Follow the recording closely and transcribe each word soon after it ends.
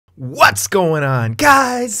What's going on,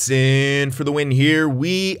 guys? And for the win here,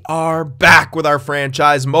 we are back with our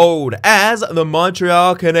franchise mode as the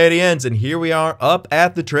Montreal Canadiens. And here we are up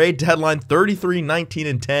at the trade deadline, 33, 19,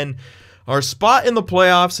 and 10. Our spot in the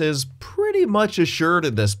playoffs is pretty much assured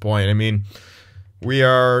at this point. I mean, we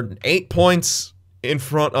are 8 points in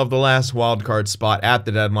front of the last wildcard spot at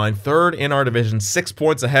the deadline. Third in our division, 6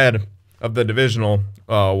 points ahead of the divisional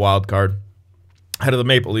wildcard, ahead of the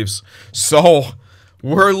Maple Leafs. So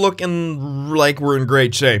we're looking like we're in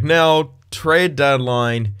great shape. Now, trade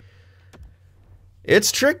deadline,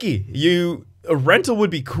 it's tricky. A rental would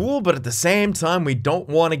be cool, but at the same time, we don't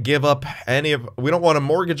want to give up we don't want to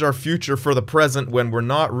mortgage our future for the present when we're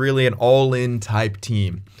not really an all-in type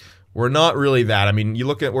team. We're not really that. I mean, you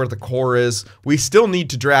look at where the core is, we still need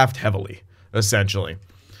to draft heavily, essentially.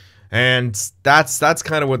 And that's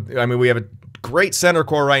kind of what, I mean, we have a great center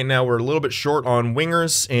core right now. We're a little bit short on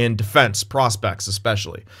wingers and defense prospects,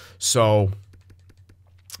 especially. So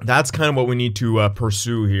that's kind of what we need to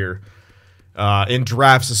pursue here in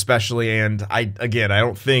drafts, especially. And I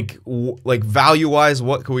don't think, like, value-wise,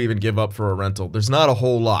 what could we even give up for a rental? There's not a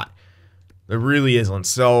whole lot. There really isn't.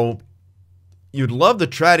 So you'd love to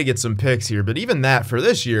try to get some picks here, but even that for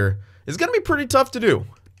this year is going to be pretty tough to do.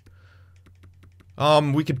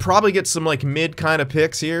 We could probably get some, like, mid kind of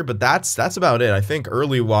picks here, but that's about it. I think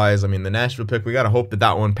early-wise, I mean, the Nashville pick, we got to hope that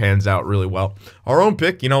that one pans out really well. Our own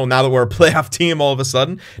pick, you know, now that we're a playoff team all of a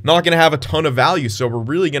sudden, not going to have a ton of value, so we're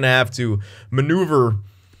really going to have to maneuver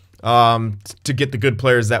to get the good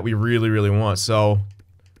players that we really, really want. So,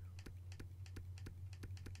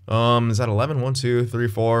 is that 11? 1, 2, 3,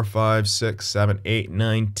 4, 5, 6, 7, 8,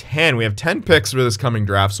 9, 10. We have 10 picks for this coming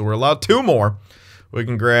draft, so we're allowed 2 more. We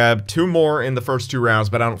can grab 2 more in the first 2 rounds,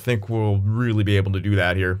 but I don't think we'll really be able to do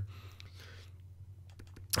that here.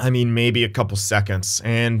 I mean, maybe a couple seconds.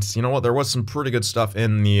 And you know what? There was some pretty good stuff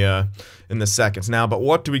in the seconds now, but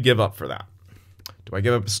what do we give up for that? Do I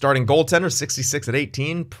give up a starting goaltender, 66 at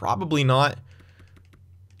 18? Probably not.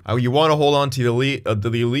 You want to hold on to the elite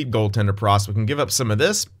goaltender prospect. We can give up some of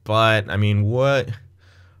this, but I mean, what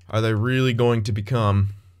are they really going to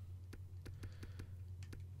become?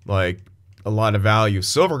 Like, a lot of value.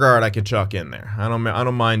 Silverguard I could chuck in there. I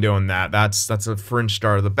don't mind doing that. That's a fringe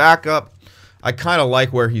starter. The backup, I kind of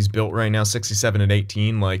like where he's built right now, 67 and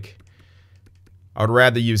 18. Like, I would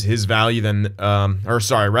rather use his value than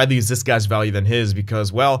rather use this guy's value than his,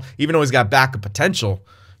 because, well, even though he's got backup potential,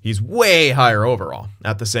 he's way higher overall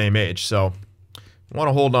at the same age. So I want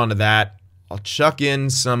to hold on to that. I'll chuck in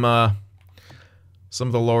some of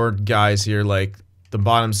the lower guys here, like the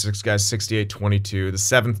bottom 6 guys, 68, 22. The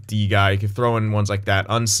 7th D guy, you can throw in ones like that.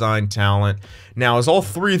 Unsigned talent. Now, is all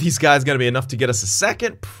 3 of these guys going to be enough to get us a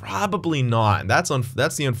second? Probably not. That's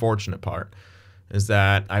the unfortunate part, is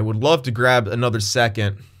that I would love to grab another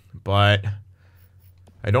second, but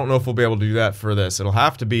I don't know if we'll be able to do that for this. It'll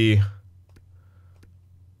have to be,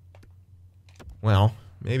 well,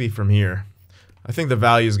 maybe from here. I think the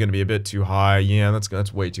value is going to be a bit too high. Yeah,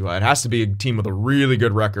 that's way too high. It has to be a team with a really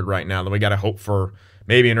good record right now. Then we got to hope for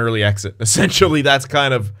maybe an early exit. Essentially, that's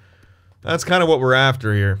kind of what we're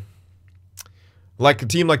after here. Like a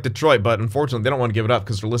team like Detroit, but unfortunately, they don't want to give it up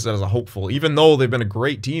because they're listed as a hopeful, even though they've been a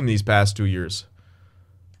great team these past 2 years.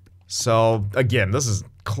 So again, this is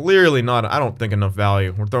clearly not, I don't think, enough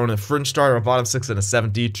value. We're throwing a fringe starter, a bottom 6, and a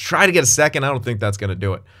 7D. Try to get a second. I don't think that's going to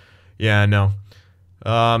do it. Yeah, no.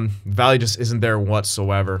 Value just isn't there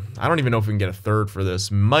whatsoever. I don't even know if we can get a third for this.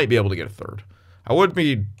 Might be able to get a third.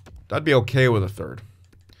 I'd be okay with a third.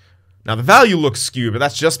 Now the value looks skewed, but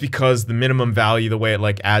that's just because the minimum value, the way it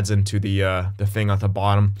like adds into the thing at the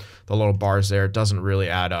bottom, the little bars there, it doesn't really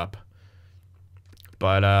add up.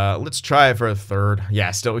 But let's try it for a third. Yeah,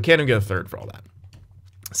 still we can't even get a third for all that.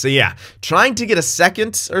 So yeah, trying to get a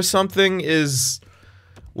second or something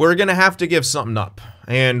we're gonna have to give something up.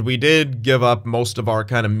 And we did give up most of our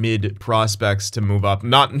kind of mid prospects to move up.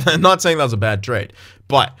 Not saying that was a bad trade,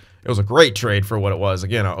 but it was a great trade for what it was.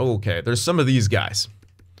 Again, okay, there's some of these guys.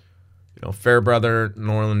 You know, Fairbrother,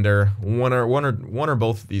 Norlander, one or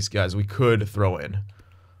both of these guys we could throw in.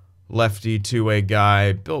 Lefty two-way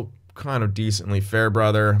guy, built kind of decently.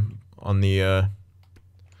 Fairbrother on the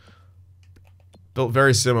built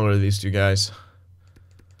very similar to these 2 guys.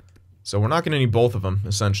 So we're not going to need both of them,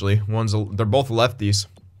 essentially. They're both lefties.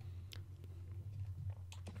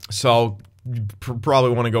 So you probably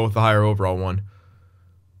want to go with the higher overall one.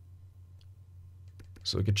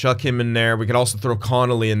 So we could chuck him in there. We could also throw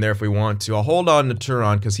Connolly in there if we want to. I'll hold on to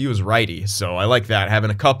Turon because he was righty. So I like that. Having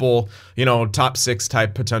a couple, you know, top 6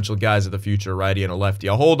 type potential guys of the future, righty and a lefty.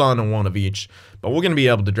 I'll hold on to one of each. But we're going to be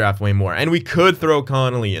able to draft way more. And we could throw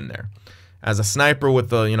Connolly in there. as a sniper with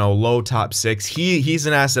the, you know, low top 6, he's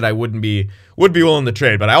an asset I would be willing to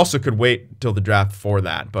trade, but I also could wait till the draft for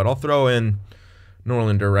that. But I'll throw in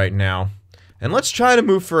Norlander right now. And let's try to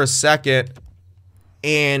move for a second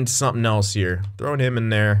and something else here. Throwing him in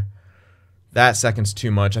there. That second's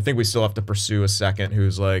too much. I think we still have to pursue a second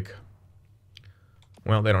who's like,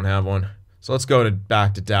 well, they don't have one. So let's go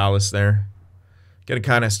back to Dallas there. Gonna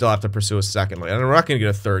kind of still have to pursue a second. And we're not gonna get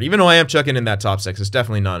a third. Even though I am checking in that top 6, it's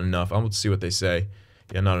definitely not enough. Let's see what they say.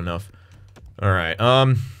 Yeah, not enough. Alright,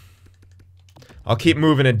 I'll keep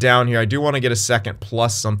moving it down here. I do want to get a second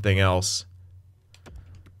plus something else.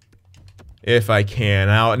 If I can.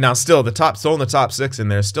 Now still, throwing the top 6 in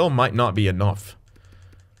there still might not be enough.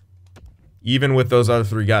 Even with those other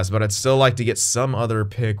 3 guys. But I'd still like to get some other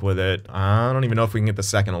pick with it. I don't even know if we can get the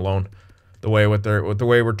second alone. The way with the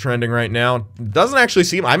way we're trending right now, doesn't actually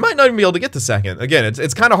seem. I might not even be able to get the second. Again,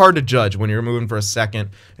 it's kind of hard to judge when you're moving for a second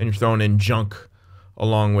and you're throwing in junk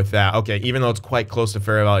along with that. Okay, even though it's quite close to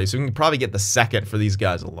fair value, so we can probably get the second for these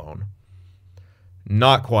guys alone.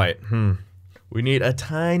 Not quite. We need a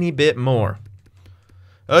tiny bit more.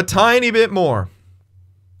 A tiny bit more.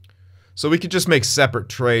 So we could just make separate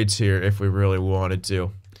trades here if we really wanted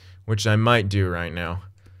to, which I might do right now.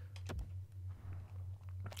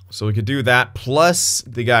 So we could do that plus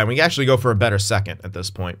the guy. We can actually go for a better second at this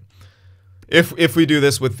point. If we do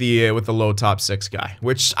this with the low top 6 guy,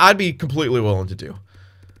 which I'd be completely willing to do.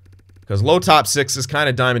 Because low top 6 is kind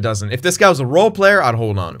of dime a dozen. If this guy was a role player, I'd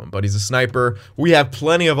hold on to him. But he's a sniper. We have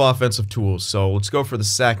plenty of offensive tools. So let's go for the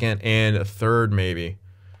second and a third maybe.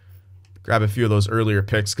 Grab a few of those earlier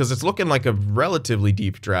picks. Because it's looking like a relatively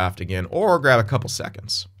deep draft again. Or grab a couple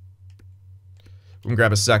seconds. We can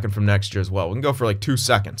grab a second from next year as well. We can go for like 2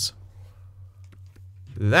 seconds.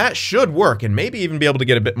 That should work, and maybe even be able to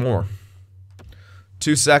get a bit more.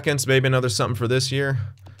 2 seconds, maybe another something for this year.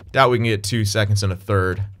 Doubt we can get 2 seconds and a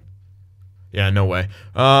third. Yeah, no way.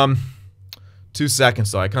 2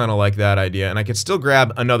 seconds, though. I kind of like that idea. And I could still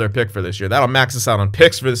grab another pick for this year. That'll max us out on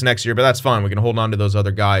picks for this next year, but that's fine. We can hold on to those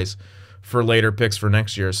other guys for later picks for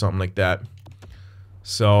next year or something like that.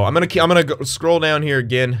 So I'm gonna go scroll down here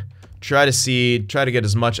again. Try to get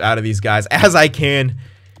as much out of these guys as I can.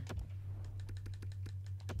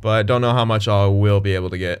 But don't know how much I will be able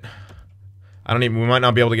to get. We might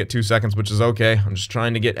not be able to get 2 seconds, which is okay. I'm just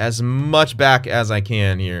trying to get as much back as I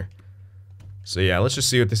can here. So yeah, let's just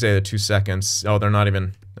see what they say, the 2 seconds. Oh,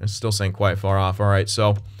 they're still saying quite far off. Alright,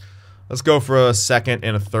 so let's go for a second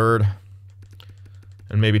and a third.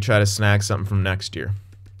 And maybe try to snag something from next year.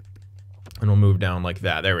 And we'll move down like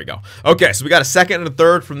that. There we go. Okay, so we got a second and a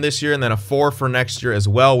third from this year, and then a 4 for next year as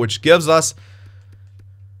well, which gives us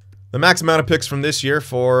the max amount of picks from this year: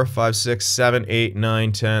 4, 5, 6, 7, 8,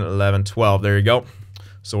 9, 10, 11, 12. There you go.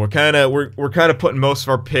 So we're kind of putting most of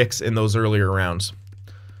our picks in those earlier rounds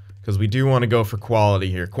because we do want to go for quality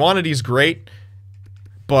here. Quantity is great,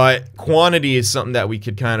 but quantity is something that we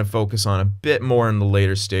could kind of focus on a bit more in the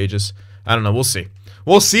later stages. I don't know. We'll see.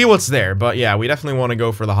 We'll see what's there, but yeah, we definitely want to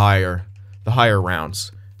go for the higher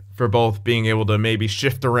rounds for both being able to maybe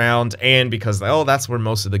shift around and because, oh, that's where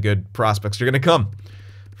most of the good prospects are going to come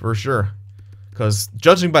for sure. Because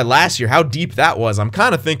judging by last year, how deep that was, I'm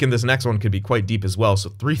kind of thinking this next one could be quite deep as well. So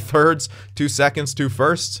 3 thirds, 2 seconds, 2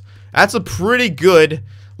 firsts. That's a pretty good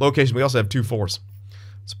location. We also have 2 fours.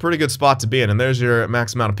 It's a pretty good spot to be in. And there's your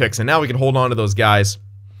max amount of picks. And now we can hold on to those guys.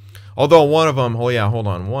 Although one of them, oh yeah, hold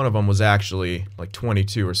on. One of them was actually like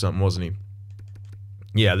 22 or something, wasn't he?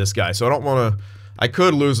 Yeah, this guy. So I don't want to... I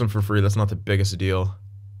could lose him for free. That's not the biggest deal.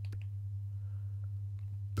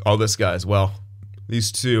 Oh, this guy as well.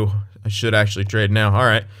 These 2, I should actually trade now. All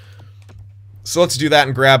right. So let's do that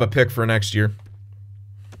and grab a pick for next year.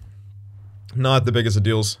 Not the biggest of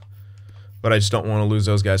deals. But I just don't want to lose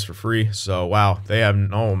those guys for free. So, wow. They have...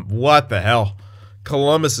 Oh, what the hell?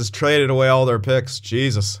 Columbus has traded away all their picks.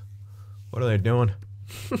 Jesus. What are they doing?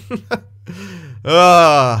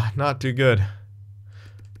 Not too good.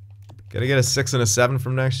 Gotta get a 6 and a 7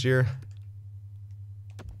 from next year.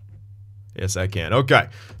 Yes, I can. Okay.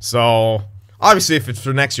 So, obviously, if it's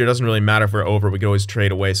for next year, it doesn't really matter if we're over. We can always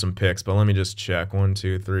trade away some picks. But let me just check. 1,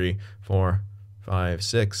 2, 3, 4, 5,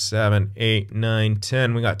 6, 7, 8, 9,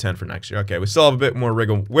 10. We got 10 for next year. Okay, we still have a bit more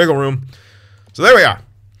wiggle room. So, there we are.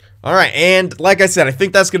 All right, and like I said, I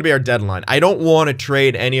think that's going to be our deadline. I don't want to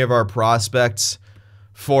trade any of our prospects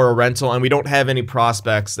for a rental, and we don't have any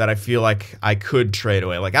prospects that I feel like I could trade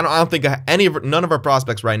away. Like I don't think none of our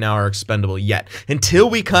prospects right now are expendable yet. Until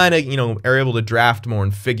we kind of, are able to draft more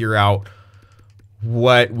and figure out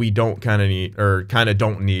what we don't kind of need or kind of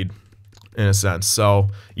don't need. in a sense. So,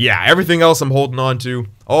 yeah, everything else I'm holding on to,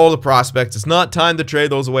 all the prospects. It's not time to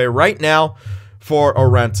trade those away right now for a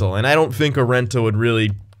rental. And I don't think a rental would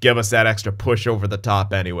really give us that extra push over the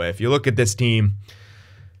top anyway. If you look at this team,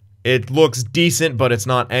 it looks decent, but it's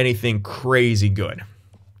not anything crazy good,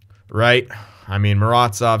 right? I mean,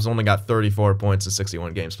 Mrazov's only got 34 points in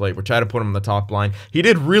 61 games played. We're trying to put him on the top line. He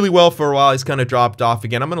did really well for a while. He's kind of dropped off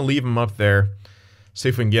again. I'm going to leave him up there. See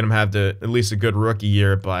if we can get him have at least a good rookie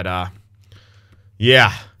year. But,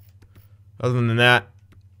 yeah. Other than that,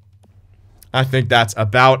 I think that's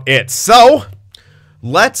about it. So,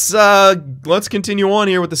 let's continue on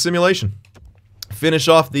here with the simulation. Finish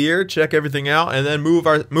off the year, check everything out, and then move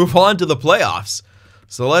on to the playoffs.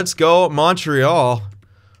 So let's go Montreal.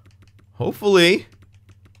 Hopefully,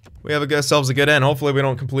 we have ourselves a good end. Hopefully, we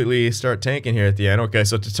don't completely start tanking here at the end. Okay,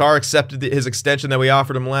 so Tatar accepted his extension that we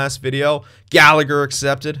offered him last video. Gallagher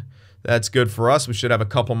accepted. That's good for us. We should have a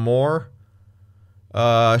couple more.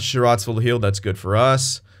 Sherrod's fully healed. That's good for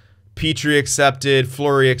us. Petrie accepted.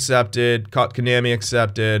 Fleury accepted. Kotkaniemi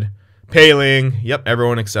accepted. Paling. Yep,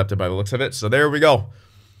 everyone accepted by the looks of it. So there we go.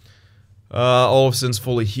 Olofsson's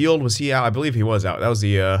fully healed. Was he out? I believe he was out. That was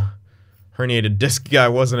the herniated disc guy,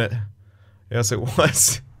 wasn't it? Yes, it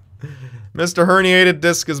was. Mr. Herniated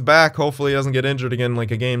Disc is back. Hopefully he doesn't get injured again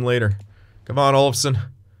like a game later. Come on, Olofsson.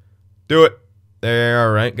 Do it. There,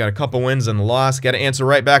 all right. Got a couple wins and a loss. Got to answer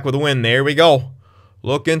right back with a win. There we go.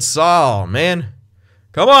 Looking solid, man.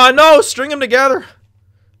 Come on. No, string them together.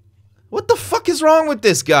 What the fuck is wrong with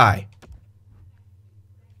this guy?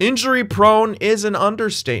 Injury prone is an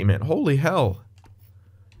understatement. Holy hell.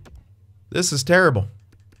 This is terrible.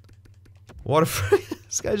 What if...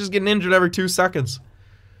 This guy's just getting injured every 2 seconds.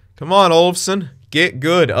 Come on, Olofsson. Get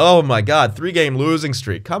good. Oh, my God. 3-game losing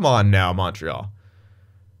streak. Come on now, Montreal.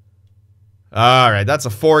 All right. That's a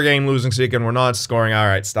 4-game losing streak, and we're not scoring. All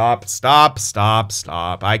right. Stop. Stop. Stop.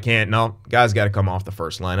 Stop. I can't. No. Guy's got to come off the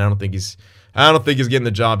first line. I don't think he's getting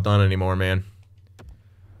the job done anymore, man.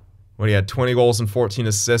 What, he had 20 goals and 14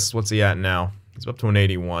 assists. What's he at now? He's up to an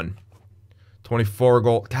 81. 24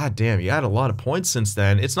 goal. God damn, he had a lot of points since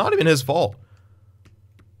then. It's not even his fault.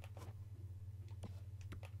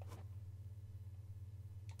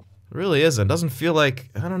 It really isn't. Doesn't feel like,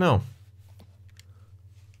 I don't know.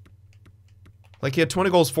 Like, he had 20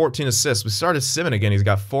 goals, 14 assists. We started simming again. He's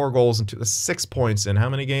got 4 goals and 6 points in. How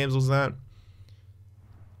many games was that?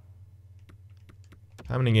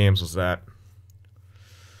 How many games was that?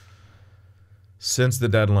 Since the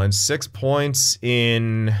deadline. 6 points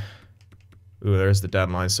in... Ooh, there's the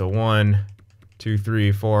deadline. So 1, 2,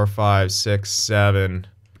 3, 4, 5, 6, 7...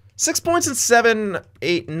 6 points in 7,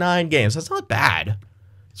 8, 9 games. That's not bad.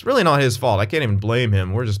 It's really not his fault. I can't even blame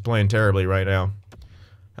him. We're just playing terribly right now.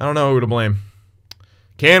 I don't know who to blame.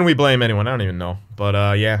 Can we blame anyone? I don't even know.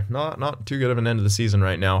 But, yeah, not too good of an end of the season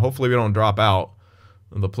right now. Hopefully we don't drop out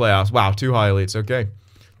of the playoffs. Wow, 2 high elites. Okay.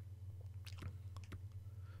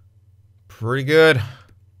 Pretty good.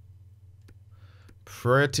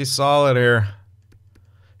 Pretty solid here.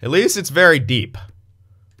 At least it's very deep.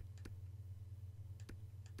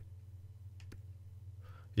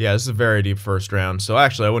 Yeah, this is a very deep first round. So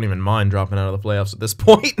actually, I wouldn't even mind dropping out of the playoffs at this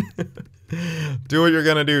point. Do what you're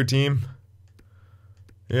going to do, team.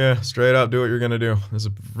 Yeah, straight up, do what you're going to do. This is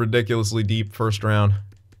a ridiculously deep first round.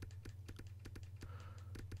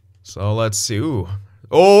 So let's see. Ooh.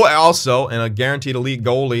 Oh, also, and a guaranteed elite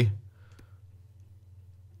goalie.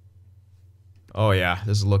 Oh, yeah,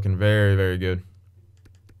 this is looking very, very good.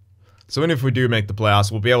 So even if we do make the playoffs,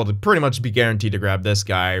 we'll be able to pretty much be guaranteed to grab this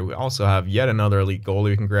guy. We also have yet another elite goalie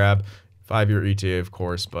we can grab. 5-year ETA, of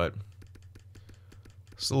course, but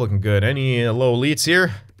still looking good. Any low elites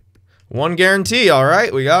here? 1 guarantee, all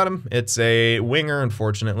right, we got him. It's a winger,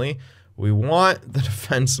 unfortunately. We want the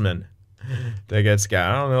defenseman that gets got.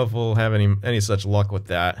 I don't know if we'll have any such luck with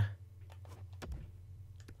that.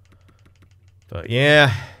 But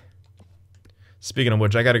yeah. Speaking of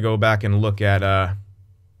which, I got to go back and look at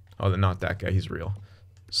oh, not that guy. He's real.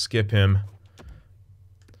 Skip him.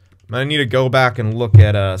 I need to go back and look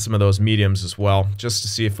at some of those mediums as well, just to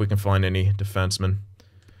see if we can find any defensemen.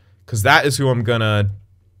 Because that is who I'm going to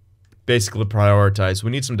basically prioritize. We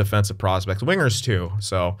need some defensive prospects. Wingers, too.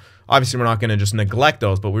 So, obviously, we're not going to just neglect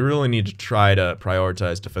those, but we really need to try to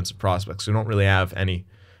prioritize defensive prospects. We don't really have any.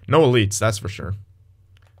 No elites, that's for sure.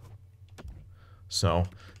 So...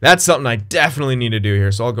 that's something I definitely need to do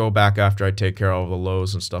here, so I'll go back after I take care of all the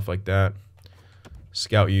lows and stuff like that.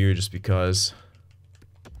 Scout you just because.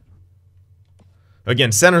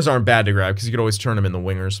 Again, centers aren't bad to grab because you could always turn them in the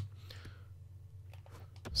wingers.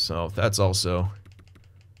 So that's also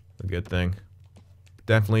a good thing.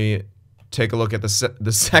 Definitely take a look at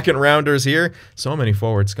the second rounders here. So many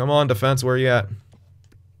forwards. Come on, defense, where are you at?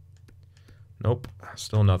 Nope,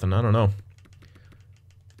 still nothing. I don't know.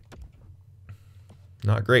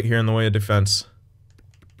 Not great here in the way of defense.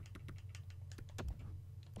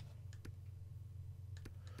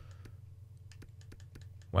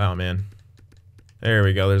 Wow, man. There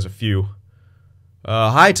we go. There's a few.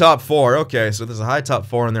 High top 4. Okay, so there's a high top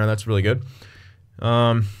 4 in there. That's really good.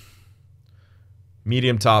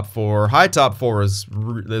 Medium top 4. High top 4 is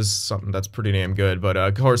something that's pretty damn good. But,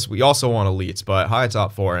 of course, we also want elites. But high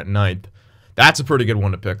top 4 at 9th. That's a pretty good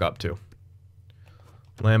one to pick up, too.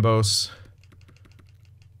 Lambos.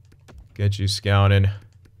 Get you scouted.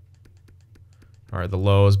 Alright, the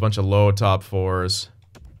lows. Bunch of low top 4s.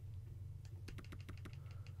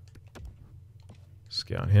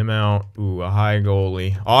 Scout him out. Ooh, a high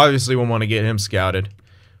goalie. Obviously, we want to get him scouted.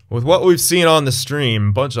 With what we've seen on the stream,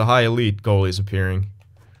 a bunch of high elite goalies appearing.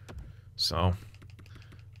 So,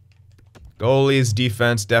 goalies,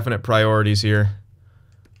 defense, definite priorities here.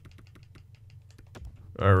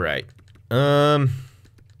 Alright.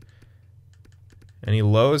 Any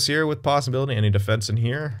lows here with possibility? Any defense in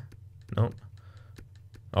here? Nope.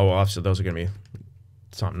 Oh, well, obviously those are going to be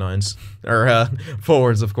top 9s. Or,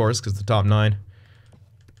 forwards, of course, because the top 9.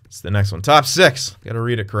 It's the next one. Top 6. Gotta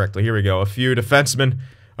read it correctly. Here we go. A few defensemen.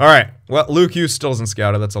 Alright. Well, Luke Hughes still isn't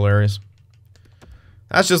scouted. That's hilarious.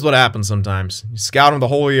 That's just what happens sometimes. You scout them the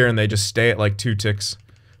whole year and they just stay at like 2 ticks.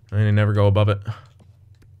 And they never go above it.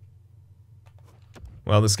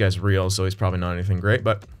 Well, this guy's real, so he's probably not anything great,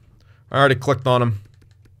 but I already clicked on him.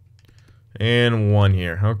 And 1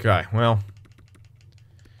 here. Okay, well.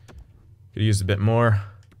 Could use a bit more.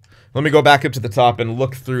 Let me go back up to the top and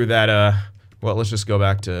look through that, well, let's just go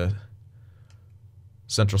back to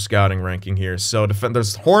Central Scouting ranking here. So,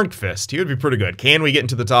 there's Hornqvist. He would be pretty good. Can we get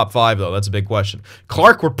into the top 5, though? That's a big question.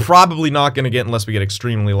 Clark, we're probably not going to get unless we get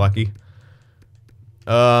extremely lucky.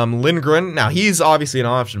 Lindgren. Now, he's obviously an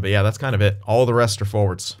option, but yeah, that's kind of it. All the rest are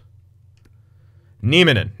forwards.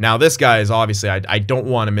 Nieminen. Now, this guy is obviously, I don't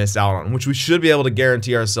want to miss out on, which we should be able to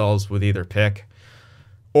guarantee ourselves with either pick.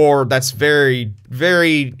 Or that's very,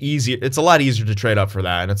 very easy. It's a lot easier to trade up for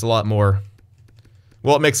that, and it's a lot more...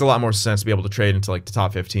 Well, it makes a lot more sense to be able to trade into, like, the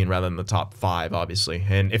top 15 rather than the top 5, obviously.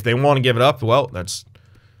 And if they want to give it up, well, that's...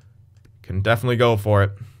 Can definitely go for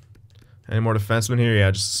it. Any more defensemen here? Yeah,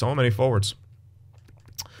 just so many forwards.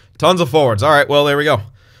 Tons of forwards. Alright, well, there we go.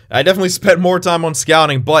 I definitely spent more time on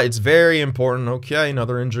scouting, but it's very important. Okay,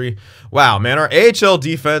 another injury. Wow, man, our AHL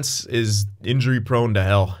defense is injury-prone to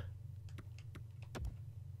hell.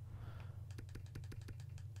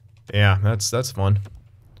 Yeah, that's fun.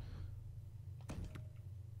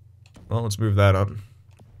 Well, let's move that up.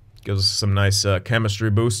 Gives us some nice chemistry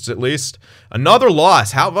boosts, at least. Another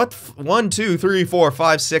loss. How about 1, 2, 3, 4,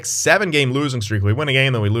 5, 6, 7 game losing streak? We win a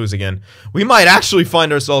game, then we lose again. We might actually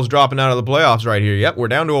find ourselves dropping out of the playoffs right here. Yep, we're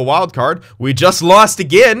down to a wild card. We just lost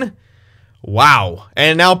again. Wow.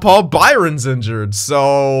 And now Paul Byron's injured,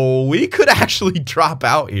 so we could actually drop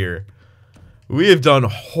out here. We have done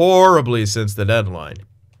horribly since the deadline.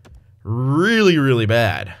 Really, really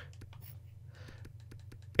bad.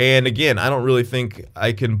 And again, I don't really think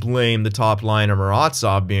I can blame the top line of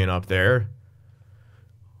Muratsov being up there.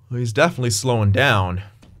 Well, he's definitely slowing down.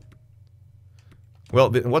 Well,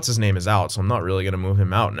 what's his name is out, so I'm not really going to move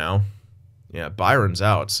him out now. Yeah, Byron's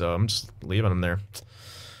out, so I'm just leaving him there.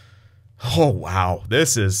 Oh, wow.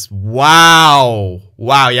 This is... Wow.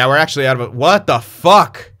 Wow, yeah, we're actually out of it. What the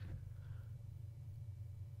fuck?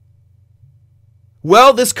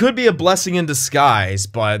 Well, this could be a blessing in disguise,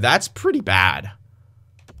 but that's pretty bad.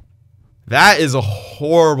 That is a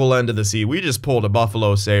horrible end of the season. We just pulled a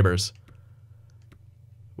Buffalo Sabres.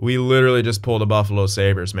 We literally just pulled a Buffalo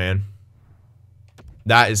Sabres, man.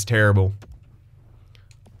 That is terrible.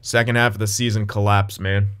 Second half of the season collapsed,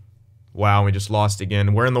 man. Wow, we just lost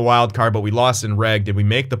again. We're in the wild card, but we lost in reg. Did we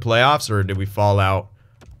make the playoffs or did we fall out?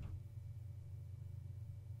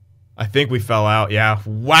 I think we fell out. Yeah.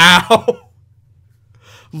 Wow.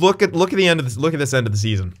 Look at the end of this. Look at this end of the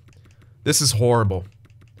season. This is horrible.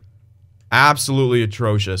 Absolutely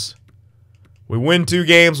atrocious. We win 2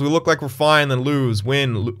 games, we look like we're fine, then lose.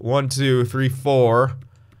 Win 1, 2, 3, 4,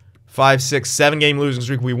 5, 6, 7 game losing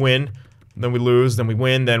streak. We win, then we lose, then we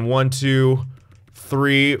win, then 1, 2,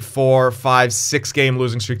 3, 4, 5, 6 game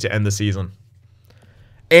losing streak to end the season.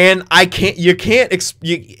 And how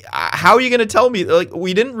are you gonna tell me, like,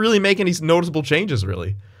 we didn't really make any noticeable changes,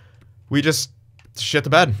 really. We just shit the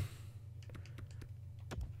bed.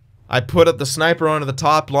 I put up the sniper onto the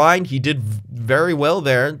top line. He did very well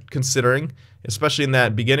there, considering, especially in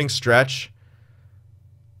that beginning stretch.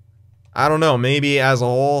 I don't know, maybe as a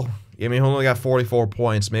whole, I mean, he only got 44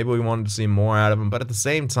 points. Maybe we wanted to see more out of him. But at the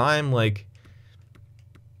same time, like,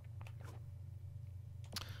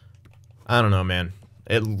 I don't know, man.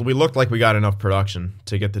 We looked like we got enough production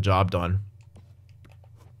to get the job done.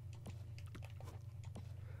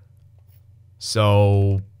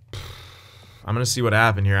 So, I'm going to see what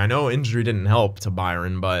happened here. I know injury didn't help to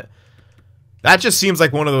Byron, but that just seems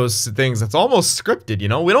like one of those things that's almost scripted, you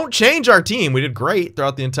know? We don't change our team. We did great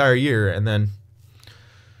throughout the entire year, and then...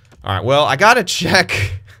 All right, well, I got to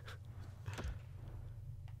check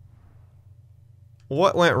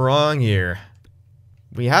what went wrong here.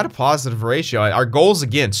 We had a positive ratio. Our goals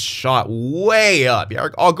against shot way up.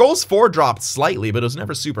 Our goals for dropped slightly, but it was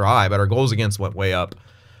never super high, but our goals against went way up.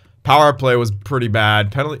 Power play was pretty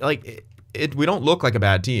bad. Penalty, like, we don't look like a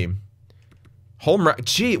bad team.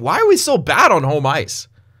 Gee, why are we so bad on home ice?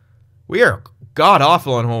 We are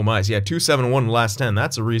god-awful on home ice. Yeah, 2-7-1 in the last 10.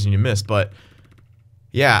 That's the reason you missed, but...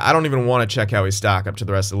 Yeah, I don't even want to check how we stack up to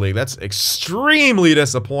the rest of the league. That's extremely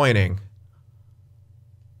disappointing.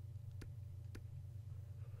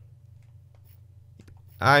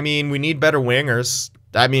 I mean, we need better wingers.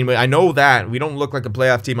 I mean, I know that. We don't look like a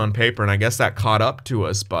playoff team on paper, and I guess that caught up to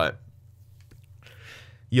us, but...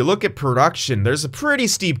 You look at production, there's a pretty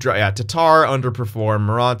steep drop. Yeah, Tatar underperformed.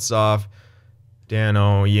 Mrazov,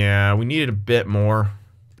 Dano, yeah, we needed a bit more.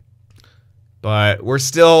 But we're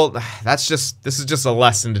still, this is just a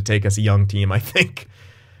lesson to take as a young team, I think.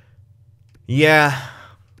 Yeah.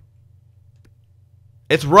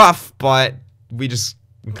 It's rough, but we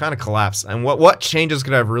kind of collapsed. And what changes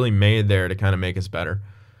could I have really made there to kind of make us better?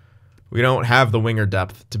 We don't have the winger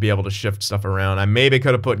depth to be able to shift stuff around. I maybe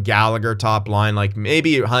could have put Gallagher top line. Like,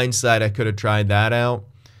 maybe in hindsight, I could have tried that out.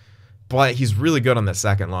 But he's really good on the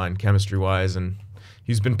second line, chemistry-wise. And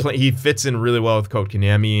he fits in really well with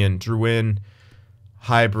Kotkaniemi and Drouin.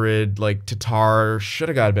 Hybrid, like Tatar, should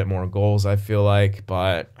have got a bit more goals, I feel like,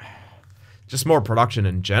 but just more production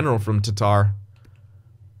in general from Tatar.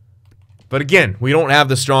 But again, we don't have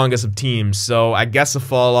the strongest of teams, so I guess the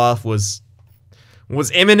fall-off was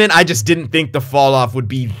imminent. I just didn't think the fall-off would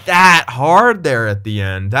be that hard there at the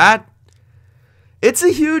end. It's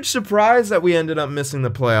a huge surprise that we ended up missing the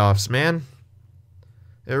playoffs, man.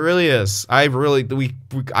 It really is. I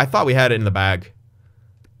thought we had it in the bag.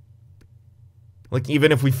 Like,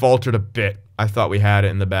 even if we faltered a bit, I thought we had it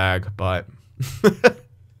in the bag, but...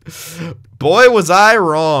 Boy, was I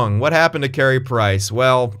wrong. What happened to Carey Price?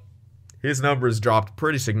 Well, his numbers dropped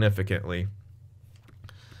pretty significantly.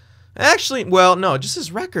 Actually, well, no, just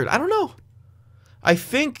his record. I don't know. I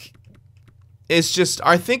think it's just...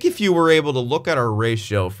 I think if you were able to look at our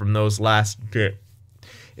ratio from those last bit,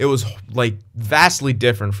 it was, like, vastly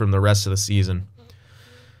different from the rest of the season.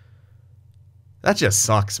 That just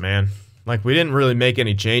sucks, man. Like, we didn't really make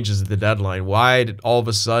any changes at the deadline. Why all of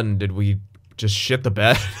a sudden did we just shit the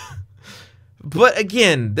bed? But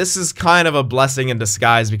again, this is kind of a blessing in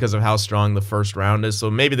disguise because of how strong the first round is.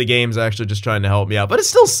 So maybe the game's actually just trying to help me out. But it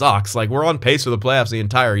still sucks. Like, we're on pace for the playoffs the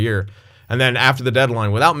entire year. And then after the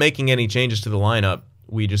deadline, without making any changes to the lineup,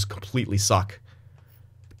 we just completely suck.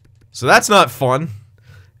 So that's not fun.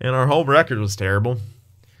 And our home record was terrible.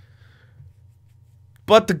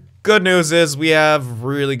 But the good news is we have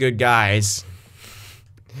really good guys.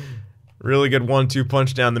 Really good 1-2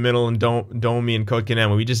 punch down the middle and Domi and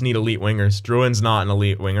Kotkaniemi. We just need elite wingers. Drouin's not an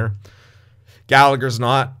elite winger. Gallagher's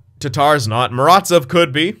not. Tatar's not. Mrazov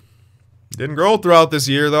could be. Didn't grow throughout this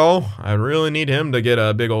year, though. I really need him to get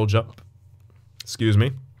a big old jump. Excuse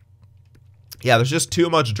me. Yeah, there's just too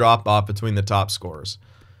much drop-off between the top scorers.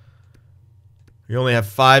 We only have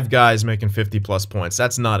 5 guys making 50-plus points.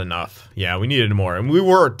 That's not enough. Yeah, we needed more. And we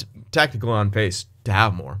were technically on pace to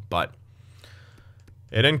have more, but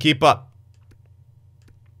it didn't keep up.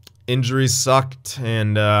 Injuries sucked,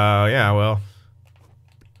 and, yeah, well.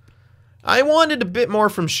 I wanted a bit more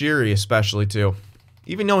from Sheary, especially, too.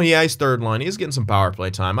 Even though he iced third line, he's getting some power play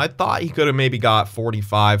time. I thought he could have maybe got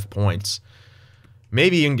 45 points.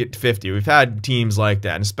 Maybe even get 50. We've had teams like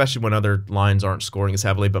that, and especially when other lines aren't scoring as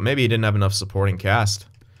heavily, but maybe he didn't have enough supporting cast.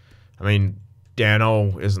 I mean,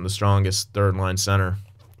 Dano isn't the strongest third-line center.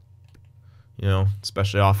 You know,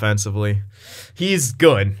 especially offensively. He's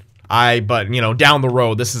good. But, you know, down the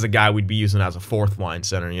road, this is a guy we'd be using as a fourth-line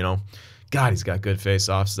center, you know. God, he's got good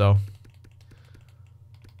face-offs, though.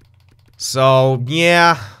 So,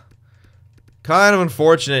 yeah. Kind of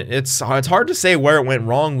unfortunate. It's hard to say where it went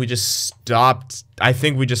wrong. We just stopped. I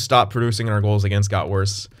think we just stopped producing and our goals against got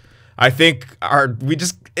worse. I think I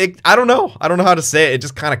don't know. I don't know how to say it. It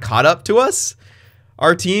just kind of caught up to us.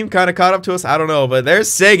 Our team kind of caught up to us. I don't know. But there's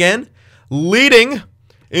Seguin leading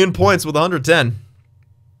in points with 110.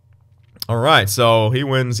 All right, so he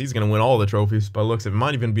wins. He's going to win all the trophies by looks of it.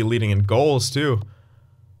 Might even be leading in goals, too.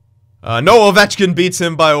 No, Ovechkin beats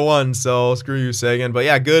him by 1, so screw you, Sagan. But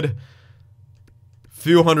yeah, good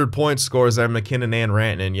few hundred point scores there. McKinnon and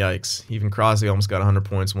Rantanen, yikes. Even Crosby almost got 100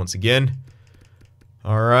 points once again.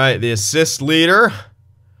 All right, the assist leader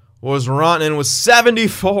was Rantanen with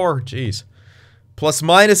 74. Jeez. Plus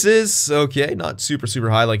minuses, okay, not super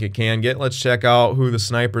high like it can get. Let's check out who the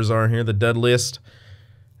snipers are here, the dead list.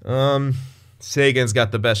 Sagan's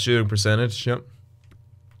got the best shooting percentage. Yep.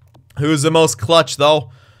 Who's the most clutch though?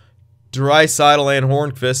 Draisaitl and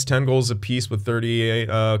Hornqvist, 10 goals apiece with 38.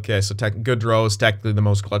 Okay, so Gaudreau is technically the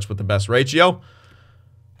most clutch with the best ratio.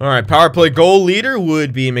 All right, power play goal leader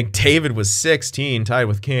would be McDavid with 16, tied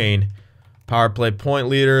with Kane. Power play point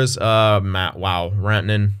leaders,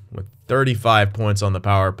 Rantanen with 35 points on the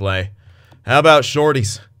power play. How about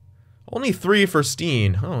shorties? Only 3 for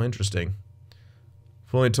Steen. Oh, interesting.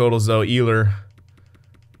 Point totals, though, Ehlers.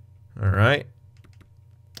 All right.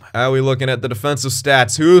 How are we looking at the defensive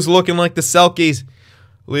stats? Who's looking like the Selkies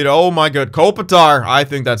leader? Oh, my God. Kopitar. I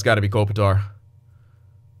think that's got to be Kopitar.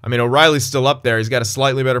 I mean, O'Reilly's still up there. He's got a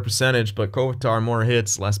slightly better percentage, but Kopitar, more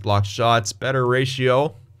hits, less blocked shots, better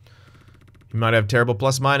ratio. He might have terrible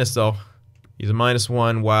plus-minus, though. He's a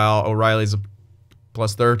 -1, while O'Reilly's a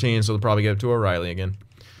 +13, so they'll probably give it to O'Reilly again.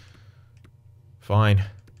 Fine.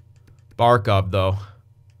 Barkov, though.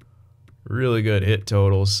 Really good hit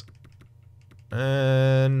totals.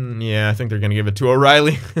 And, yeah, I think they're going to give it to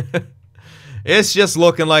O'Reilly. It's just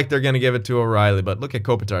looking like they're going to give it to O'Reilly, but look at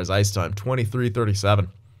Kopitar's ice time, 23-37.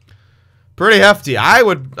 Pretty hefty. I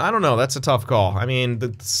don't know, that's a tough call. I mean,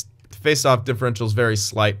 the face-off differential is very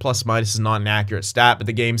slight. Plus-minus is not an accurate stat, but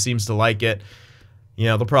the game seems to like it. You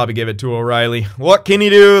know, they'll probably give it to O'Reilly. What can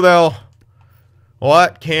you do, though?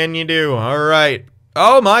 What can you do? All right.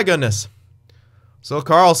 Oh, my goodness. So,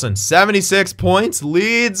 Karlsson, 76 points,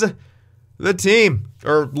 leads the team,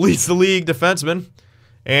 or leads the league defenseman,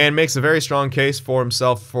 and makes a very strong case for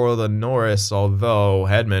himself for the Norris, although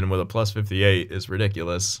Hedman with a +58 is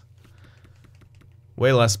ridiculous.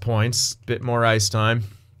 Way less points, bit more ice time.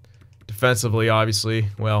 Defensively, obviously,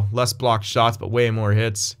 well, less blocked shots, but way more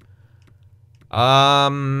hits.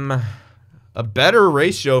 A better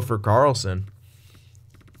ratio for Karlsson.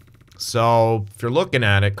 So, if you're looking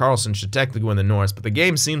at it, Karlsson should technically win the Norris, but the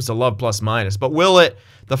game seems to love plus-minus. But will it?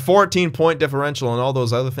 The 14-point differential and all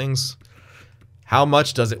those other things, how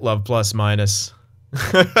much does it love plus-minus?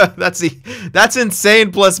 That's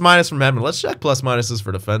insane plus-minus from Hedman. Let's check plus-minuses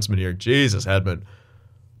for defensemen here. Jesus, Hedman.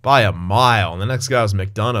 By a mile. And the next guy was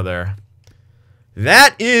McDonough there.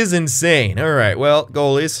 That is insane. All right, well,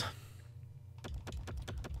 goalies.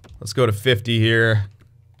 Let's go to 50 here.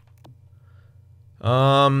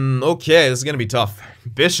 Okay, this is going to be tough.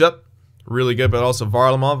 Bishop, really good, but also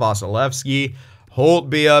Varlamov, Vasilevsky,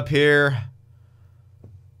 Holtby up here.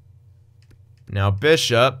 Now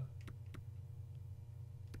Bishop.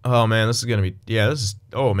 Oh, man, this is going to be, yeah, this is,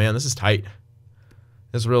 oh, man, this is tight.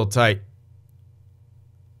 This is real tight.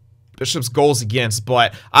 Bishop's goals against,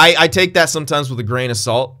 but I take that sometimes with a grain of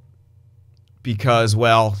salt. Because,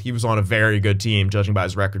 well, he was on a very good team, judging by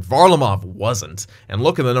his record. Varlamov wasn't. And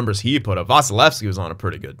look at the numbers he put up. Vasilevsky was on a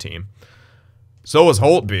pretty good team. So was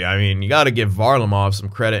Holtby. I mean, you got to give Varlamov some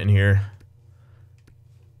credit in here.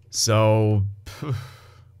 So,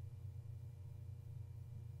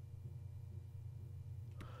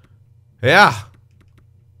 yeah.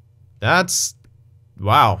 That's,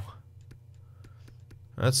 wow.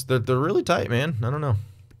 They're really tight, man. I don't know.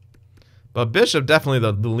 But Bishop, definitely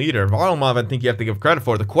the leader. Varlamov, I think you have to give credit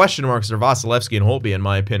for. The question marks are Vasilevsky and Holtby, in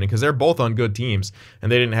my opinion, because they're both on good teams, and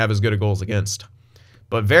they didn't have as good a goals against.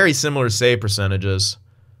 But very similar save percentages.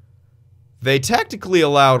 They technically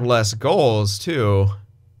allowed less goals, too.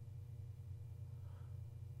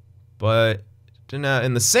 But in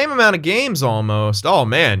the same amount of games, almost. Oh,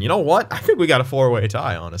 man, you know what? I think we got a four-way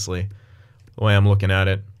tie, honestly, the way I'm looking at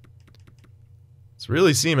it. It's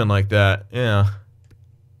really seeming like that, yeah.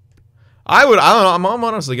 I don't know, I'm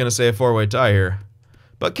honestly going to say a four-way tie here.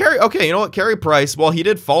 But Carey, okay, you know what? Carey Price, well, he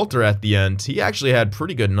did falter at the end. He actually had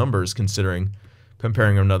pretty good numbers considering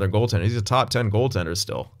comparing him to other goaltenders. He's a top 10 goaltender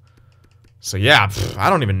still. So, yeah, I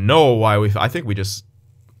don't even know why I think we just,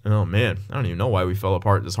 oh, man, I don't even know why we fell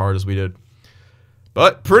apart as hard as we did.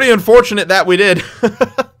 But pretty unfortunate that we did.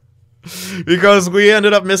 Because we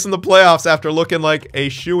ended up missing the playoffs after looking like a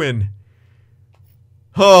shoo-in.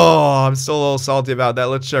 Oh, I'm still a little salty about that.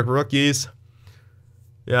 Let's check rookies.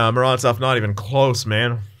 Yeah, Morozov not even close,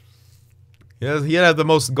 man. He had the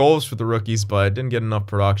most goals for the rookies, but didn't get enough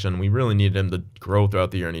production. We really needed him to grow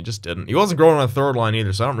throughout the year, and he just didn't. He wasn't growing on the third line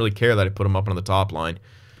either, so I don't really care that I put him up on the top line.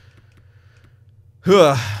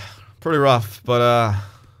 Pretty rough, but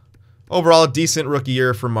overall, a decent rookie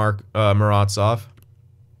year for Morozov.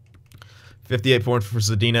 58 points for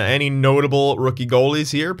Zadina. Any notable rookie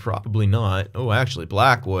goalies here? Probably not. Oh, actually,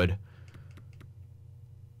 Blackwood.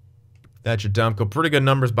 That's your Demko. Pretty good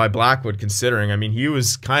numbers by Blackwood, considering. I mean, he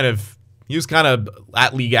was kind of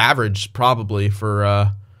at league average, probably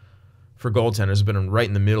for goaltenders. Been right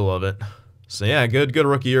in the middle of it. So yeah, good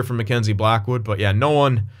rookie year for Mackenzie Blackwood. But yeah, no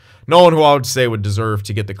one who I would say would deserve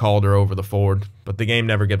to get the Calder over the forward. But the game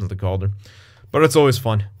never gives the Calder. But it's always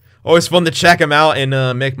fun. Always fun to check him out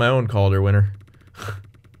and make my own Calder winner.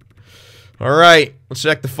 All right, let's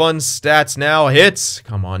check the fun stats now. Hits,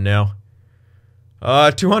 come on now.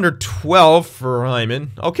 212 for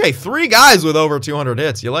Hyman. Okay, 3 guys with over 200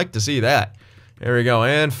 hits. You like to see that. There we go.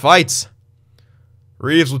 And fights.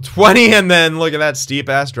 Reeves with 20, and then look at that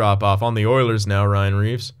steep-ass drop-off on the Oilers now, Ryan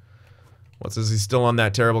Reeves. Is he still on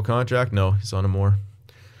that terrible contract? No, he's on a more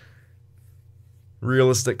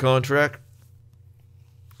realistic contract.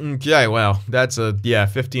 Okay, wow. That's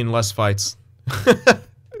 15 less fights.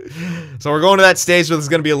 So we're going to that stage where there's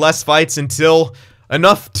going to be less fights until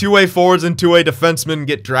enough two-way forwards and two-way defensemen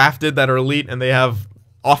get drafted that are elite and they have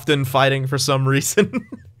often fighting for some reason.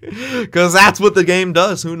 Because that's what the game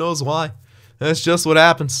does. Who knows why? That's just what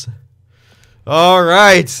happens. All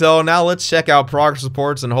right, so now let's check out progress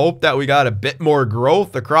reports and hope that we got a bit more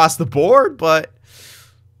growth across the board, but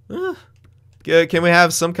can we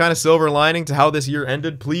have some kind of silver lining to how this year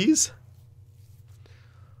ended, please?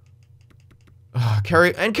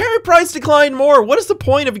 Carey Price declined more. What is the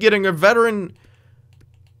point of getting a veteran?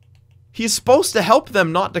 He's supposed to help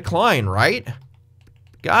them not decline, right?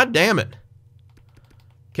 God damn it.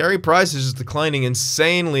 Carey Price is just declining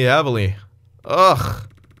insanely heavily. Ugh.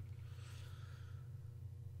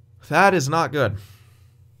 That is not good. And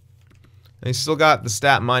he's still got the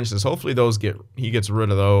stat minuses. Hopefully he gets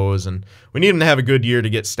rid of those. And we need him to have a good year to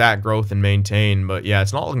get stat growth and maintain. But yeah,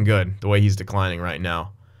 it's not looking good the way he's declining right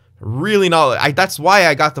now. Really not. That's why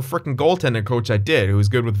I got the freaking goaltender coach I did, who was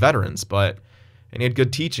good with veterans. And he had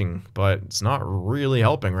good teaching. But it's not really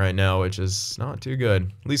helping right now, which is not too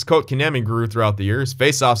good. At least Kotkaniemi grew throughout the years.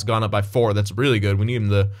 Faceoffs gone up by 4. That's really good. We need him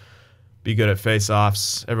to be good at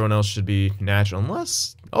faceoffs. Everyone else should be natural.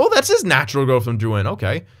 Unless... Oh, that's his natural growth from Drouin.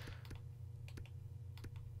 Okay.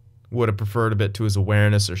 Would have preferred a bit to his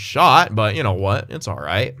awareness or shot, but you know what? It's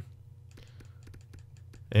alright.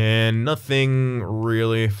 And nothing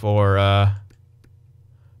really for...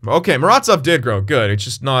 Okay, Morozov did grow. Good. It's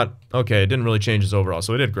just not... Okay, it didn't really change his overall,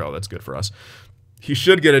 so it did grow. That's good for us. He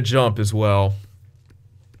should get a jump as well.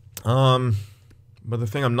 But the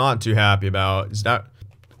thing I'm not too happy about is that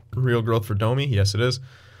real growth for Domi. Yes, it is.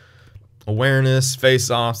 Awareness,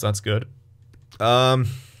 face-offs, that's good.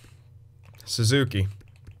 Suzuki.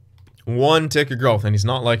 1 tick of growth, and he's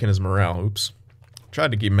not liking his morale. Oops.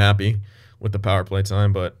 Tried to keep him happy with the power play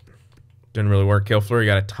time, but didn't really work. Cale Fleury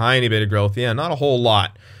got a tiny bit of growth. Yeah, not a whole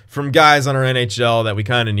lot from guys on our NHL that we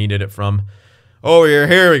kind of needed it from. Oh,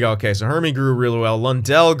 here we go. Okay, so Hermie grew really well.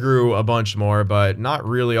 Lundell grew a bunch more, but not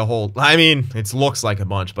really a whole... I mean, it looks like a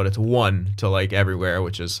bunch, but it's 1 to, like, everywhere,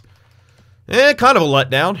 which is... kind of a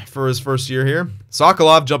letdown for his first year here.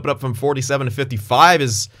 Sokolov jumping up from 47 to 55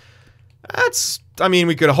 is... That's... I mean,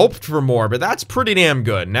 we could have hoped for more, but that's pretty damn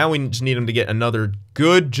good. Now we just need him to get another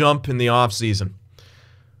good jump in the offseason.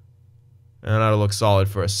 And that'll look solid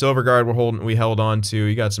for us. Silverguard we held on to.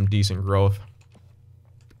 He got some decent growth.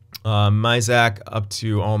 Mizak up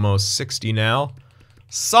to almost 60 now.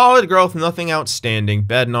 Solid growth, nothing outstanding.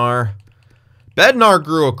 Bednar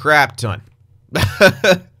grew a crap ton.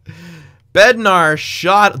 Bednar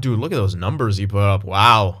shot... Dude, look at those numbers he put up.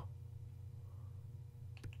 Wow.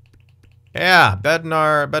 Yeah,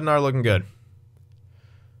 Bednar looking good.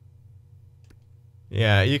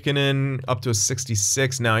 Yeah, Ikonen up to a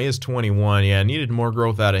 66 now. He is 21. Yeah, needed more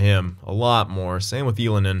growth out of him. A lot more. Same with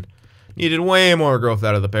Ylönen. Needed way more growth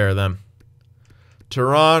out of the pair of them.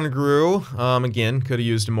 Tehran grew. Again, could have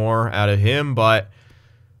used more out of him, but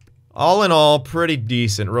all in all, pretty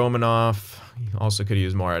decent. Romanov also could have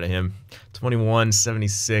used more out of him. 21,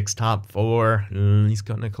 76, top 4. He's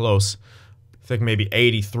cutting it close. I think maybe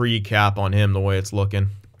 83 cap on him the way it's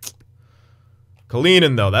looking.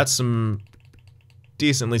 Kalinin, though, that's some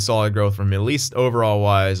decently solid growth from him, at least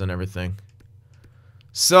overall-wise and everything.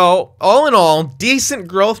 So, all in all, decent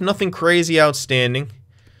growth, nothing crazy outstanding.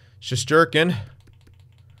 Shesterkin,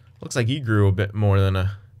 looks like he grew a bit more than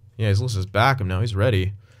a... Yeah, he's listed as backup now, he's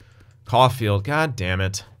ready. Caulfield, god damn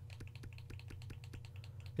it.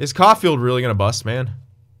 Is Caulfield really gonna bust, man?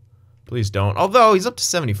 Please don't. Although, he's up to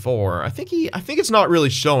 74. I think it's not really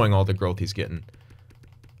showing all the growth he's getting.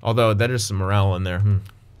 Although, that is some morale in there. Who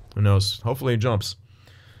knows? Hopefully he jumps.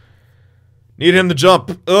 Need him to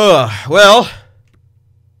jump. Ugh. Well.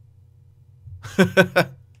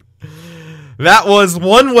 That was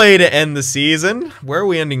one way to end the season. Where are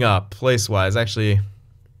we ending up, place-wise? Actually,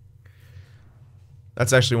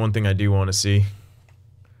 that's actually one thing I do want to see.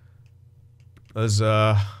 As,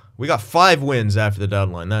 we got 5 wins after the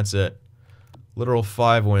deadline. That's it. Literal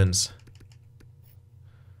 5 wins.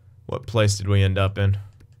 What place did we end up in?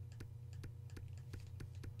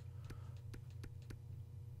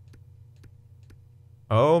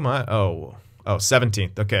 Oh my, oh,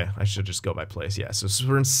 17th. Okay, I should just go by place. Yeah, so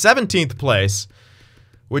we're in 17th place,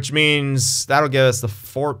 which means that'll give us the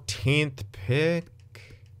 14th pick.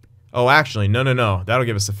 Oh, actually, no. That'll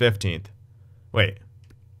give us the 15th. Wait.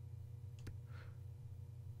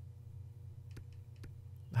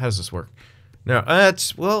 How does this work? No,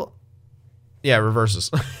 that's, well, yeah, it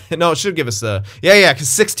reverses. No, it should give us the, yeah, because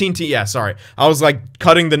 16 teams, yeah, sorry. I was like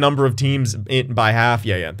cutting the number of teams by half.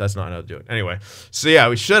 Yeah, that's not how to do it. Anyway, so yeah,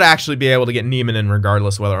 we should actually be able to get Neiman in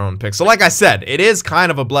regardless of whether our own pick. So like I said, it is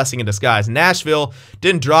kind of a blessing in disguise. Nashville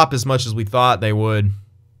didn't drop as much as we thought they would.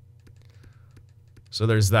 So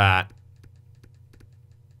there's that.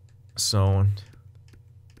 So...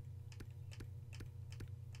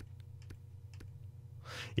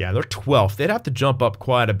 yeah, they're 12th. They'd have to jump up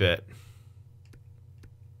quite a bit.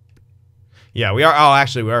 Yeah, we are. Oh,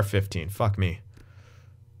 actually, we are 15. Fuck me.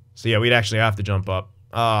 So yeah, we'd actually have to jump up.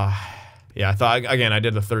 Yeah, I thought again. I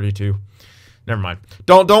did the 32. Never mind.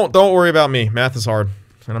 Don't worry about me. Math is hard,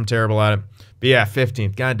 and I'm terrible at it. But yeah,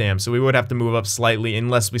 15th. Goddamn. So we would have to move up slightly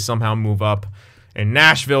unless we somehow move up. And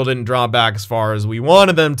Nashville didn't draw back as far as we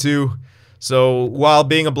wanted them to. So while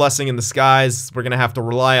being a blessing in disguise, we're gonna have to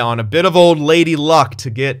rely on a bit of old lady luck to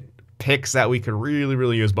get picks that we could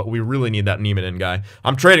really use, but we really need that Neiman in guy.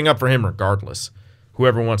 I'm trading up for him regardless.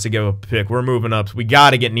 Whoever wants to give a pick, we're moving up. We got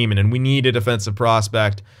to get Neiman in. We need a defensive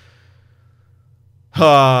prospect.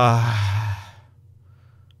 And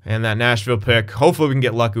that Nashville pick, hopefully we can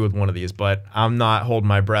get lucky with one of these, but I'm not holding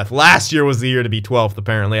my breath. Last year was the year to be 12th,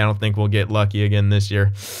 apparently. I don't think we'll get lucky again this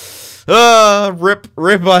year. Rip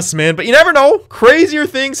us, man. But you never know. Crazier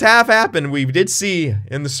things have happened. We did see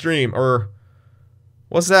in the stream, or...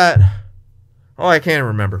 what's that? Oh, I can't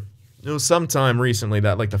remember. It was sometime recently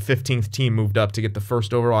that like the 15th team moved up to get the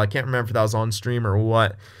first overall. I can't remember if that was on stream or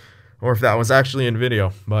what, or if that was actually in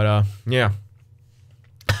video. But yeah,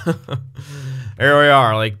 there we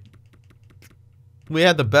are. Like we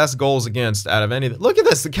had the best goals against out of any. Look at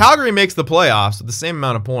this. The Calgary makes the playoffs with the same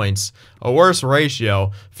amount of points, a worse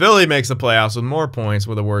ratio. Philly makes the playoffs with more points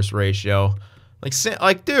with a worse ratio.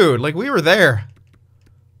 Like dude, like we were there.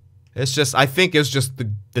 It's just, I think it's just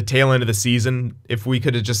the tail end of the season. If we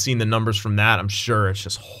could have just seen the numbers from that, I'm sure it's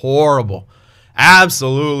just horrible.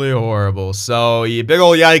 Absolutely horrible. So, big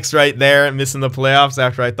old yikes right there, missing the playoffs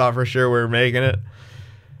after I thought for sure we were making it.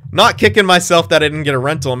 Not kicking myself that I didn't get a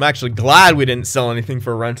rental. I'm actually glad we didn't sell anything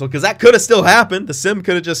for a rental, because that could have still happened. The sim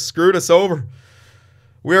could have just screwed us over.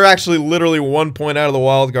 We were actually literally 1 point out of the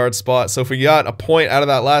wild card spot. So if we got a point out of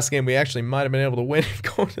that last game, we actually might have been able to win and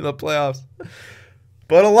go into the playoffs.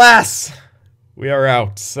 But alas, we are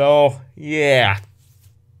out. So, yeah.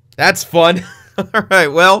 That's fun. All right,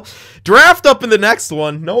 well, draft up in the next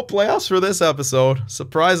one. No playoffs for this episode.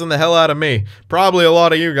 Surprising the hell out of me. Probably a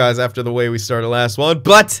lot of you guys after the way we started last one.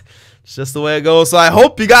 But it's just the way it goes. So I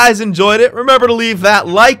hope you guys enjoyed it. Remember to leave that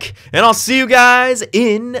like. And I'll see you guys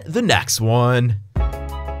in the next one.